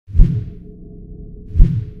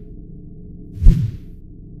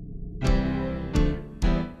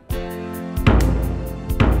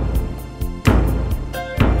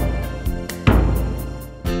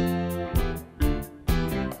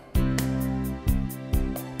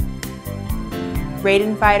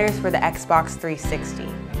Raiden Fighters for the Xbox 360,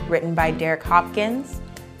 written by Derrick Hopkins,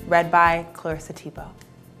 read by Clarissa Tipo.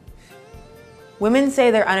 Women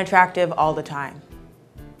say they're unattractive all the time.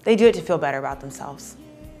 They do it to feel better about themselves.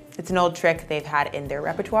 It's an old trick they've had in their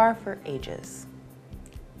repertoire for ages.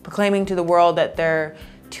 Proclaiming to the world that they're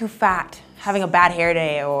too fat, having a bad hair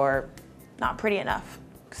day, or not pretty enough,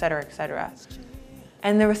 etc., etc.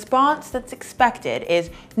 And the response that's expected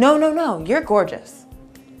is, no, no, no, you're gorgeous.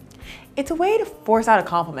 It's a way to force out a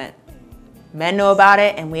compliment. Men know about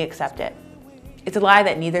it and we accept it. It's a lie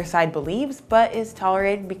that neither side believes, but is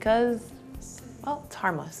tolerated because, well, it's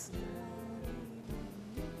harmless.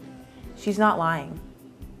 She's not lying.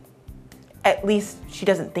 At least she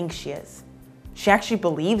doesn't think she is. She actually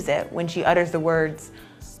believes it when she utters the words,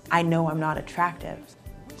 "I know I'm not attractive."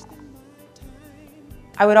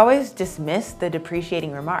 I would always dismiss the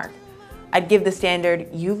depreciating remark. I'd give the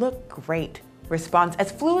standard, "You look great," response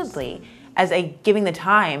as fluidly as a giving the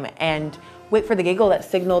time and wait for the giggle that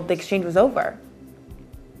signaled the exchange was over.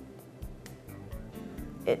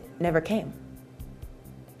 It never came.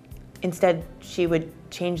 Instead, she would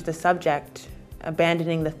change the subject,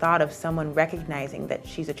 abandoning the thought of someone recognizing that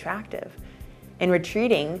she's attractive and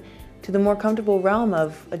retreating to the more comfortable realm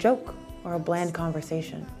of a joke or a bland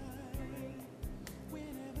conversation.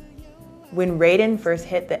 When Raiden first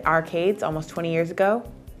hit the arcades almost 20 years ago,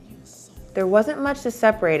 there wasn't much to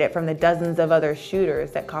separate it from the dozens of other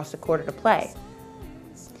shooters that cost $0.25 to play.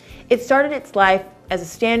 It started its life as a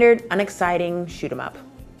standard, unexciting shoot-'em-up.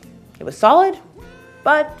 It was solid,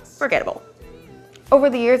 but forgettable. Over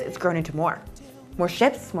the years, it's grown into more. More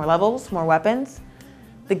ships, more levels, more weapons.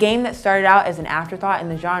 The game that started out as an afterthought in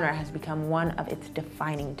the genre has become one of its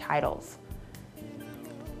defining titles.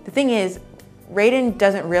 The thing is, Raiden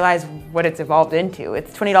doesn't realize what it's evolved into.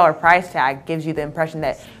 Its $20 price tag gives you the impression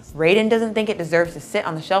that Raiden doesn't think it deserves to sit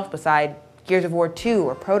on the shelf beside Gears of War 2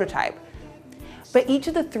 or Prototype. But each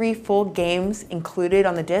of the 3 full games included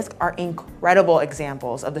on the disc are incredible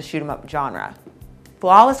examples of the shoot-'em-up genre.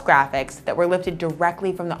 Flawless graphics that were lifted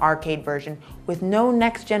directly from the arcade version with no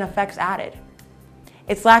next-gen effects added.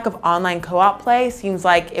 Its lack of online co-op play seems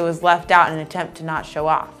like it was left out in an attempt to not show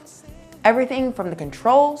off. Everything from the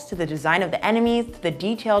controls to the design of the enemies to the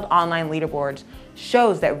detailed online leaderboards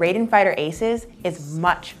shows that Raiden Fighter Aces is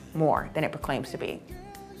much more than it proclaims to be.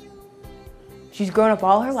 She's grown up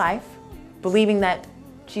all her life believing that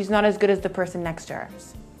she's not as good as the person next to her.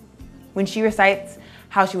 When she recites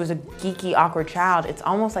how she was a geeky, awkward child, it's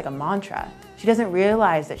almost like a mantra. She doesn't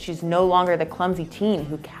realize that she's no longer the clumsy teen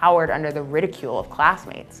who cowered under the ridicule of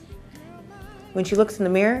classmates. When she looks in the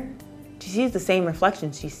mirror, she sees the same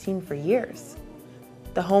reflection she's seen for years.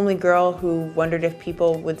 The homely girl who wondered if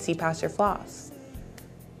people would see past her flaws.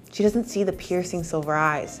 She doesn't see the piercing silver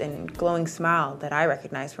eyes and glowing smile that I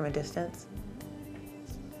recognize from a distance.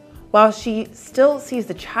 While she still sees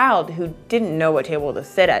the child who didn't know what table to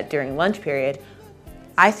sit at during lunch period,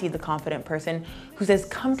 I see the confident person who's as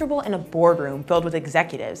comfortable in a boardroom filled with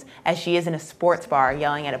executives as she is in a sports bar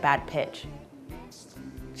yelling at a bad pitch.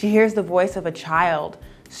 She hears the voice of a child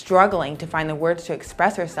struggling to find the words to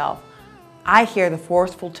express herself. I hear the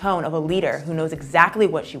forceful tone of a leader who knows exactly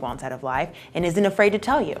what she wants out of life and isn't afraid to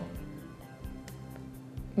tell you.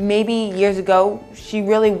 Maybe years ago, she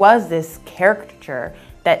really was this caricature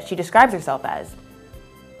that she describes herself as,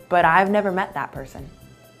 but I've never met that person.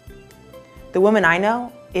 The woman I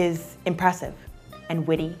know is impressive and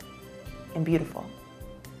witty and beautiful.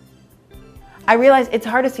 I realize it's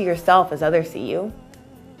hard to see yourself as others see you.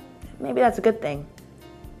 Maybe that's a good thing.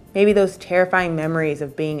 Maybe those terrifying memories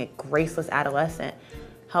of being a graceless adolescent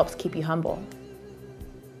helps keep you humble.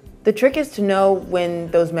 The trick is to know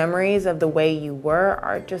when those memories of the way you were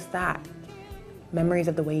are just that, memories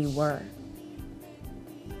of the way you were.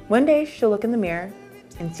 One day she'll look in the mirror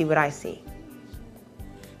and see what I see.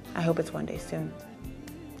 I hope it's one day soon.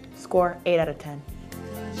 Score 8 out of 10.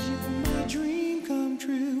 My dream come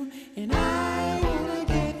true, and I wanna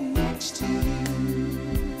get next to